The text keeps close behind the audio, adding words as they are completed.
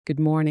Good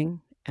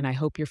morning, and I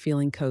hope you're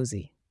feeling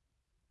cozy.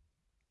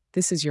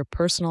 This is your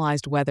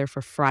personalized weather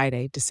for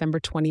Friday, December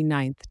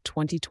 29th,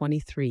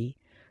 2023,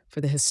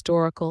 for the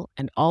historical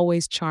and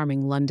always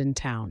charming London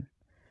town.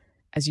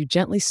 As you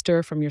gently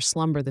stir from your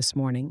slumber this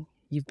morning,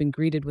 you've been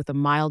greeted with a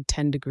mild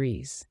 10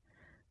 degrees.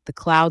 The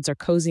clouds are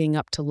cozying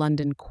up to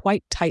London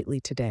quite tightly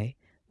today,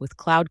 with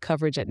cloud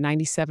coverage at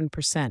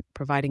 97%,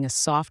 providing a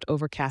soft,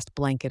 overcast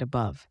blanket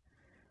above.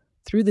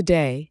 Through the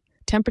day,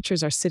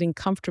 temperatures are sitting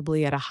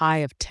comfortably at a high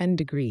of 10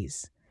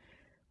 degrees,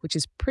 which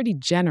is pretty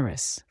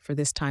generous for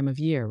this time of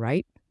year,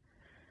 right?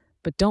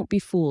 But don't be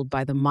fooled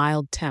by the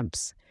mild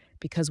temps,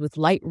 because with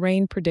light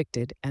rain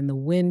predicted and the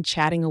wind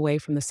chatting away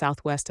from the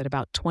southwest at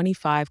about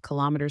 25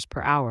 kilometers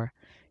per hour,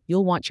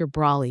 you'll want your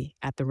brolly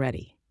at the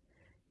ready.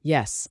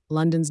 Yes,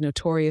 London's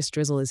notorious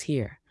drizzle is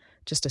here,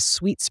 just a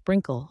sweet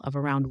sprinkle of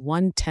around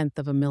 1/10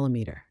 of a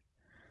millimeter.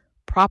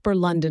 Proper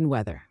London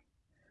weather.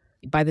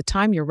 By the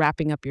time you're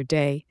wrapping up your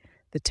day,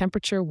 the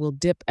temperature will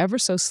dip ever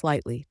so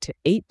slightly to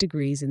 8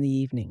 degrees in the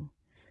evening.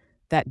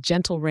 That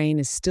gentle rain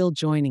is still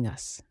joining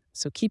us,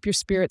 so keep your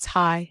spirits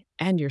high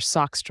and your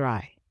socks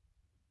dry.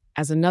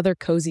 As another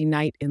cozy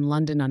night in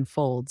London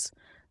unfolds,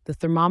 the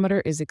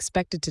thermometer is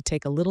expected to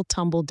take a little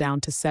tumble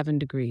down to 7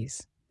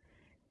 degrees.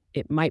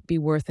 It might be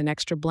worth an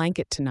extra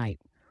blanket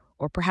tonight,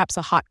 or perhaps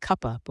a hot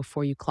cuppa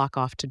before you clock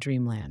off to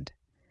dreamland.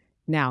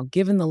 Now,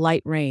 given the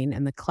light rain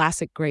and the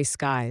classic gray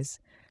skies,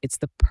 it's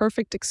the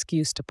perfect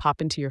excuse to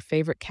pop into your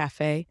favorite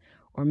cafe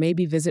or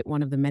maybe visit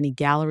one of the many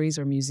galleries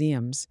or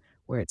museums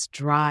where it's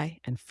dry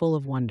and full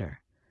of wonder.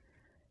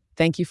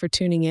 Thank you for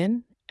tuning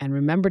in, and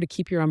remember to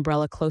keep your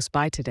umbrella close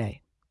by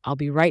today. I'll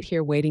be right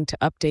here waiting to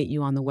update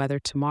you on the weather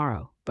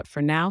tomorrow. But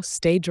for now,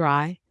 stay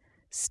dry,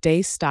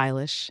 stay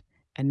stylish,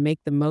 and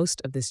make the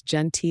most of this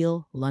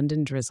genteel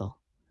London drizzle.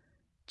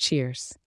 Cheers.